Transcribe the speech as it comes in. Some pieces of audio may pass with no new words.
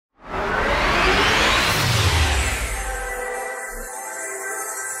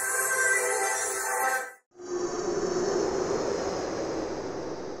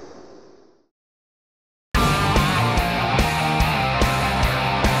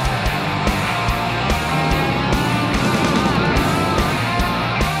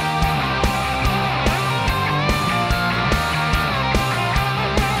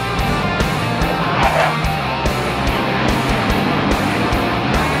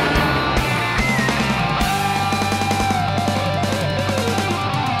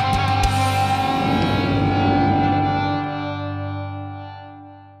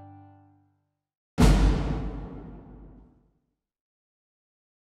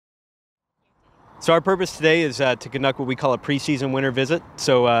So our purpose today is to conduct what we call a preseason winter visit.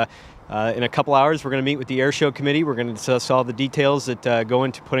 So in a couple hours, we're going to meet with the Air Show Committee. We're going to discuss all the details that go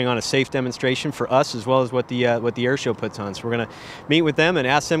into putting on a safe demonstration for us, as well as what the Air Show puts on. So we're going to meet with them and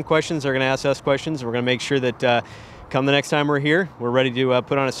ask them questions. They're going to ask us questions. We're going to make sure that come the next time we're here, we're ready to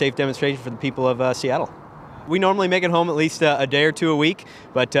put on a safe demonstration for the people of Seattle. We normally make it home at least a day or two a week,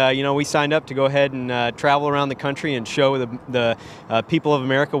 but we signed up to go ahead and travel around the country and show the people of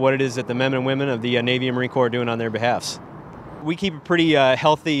America what it is that the men and women of the Navy and Marine Corps are doing on their behalfs. We keep a pretty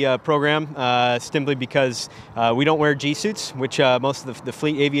healthy program simply because we don't wear G-suits, which most of the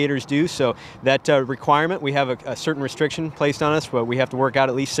fleet aviators do. So that requirement, we have a certain restriction placed on us, but we have to work out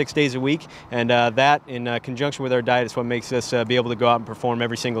at least 6 days a week. And that, in conjunction with our diet, is what makes us be able to go out and perform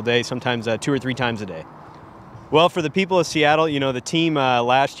every single day, sometimes 2 or 3 times a day. Well, for the people of Seattle, the team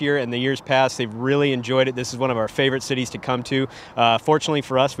last year and the years past, they've really enjoyed it. This is one of our favorite cities to come to. Fortunately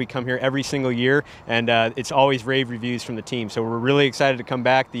for us, we come here every single year, and it's always rave reviews from the team. So we're really excited to come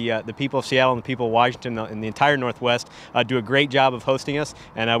back. The people of Seattle and the people of Washington and the entire Northwest do a great job of hosting us,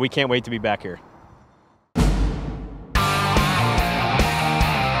 and we can't wait to be back here.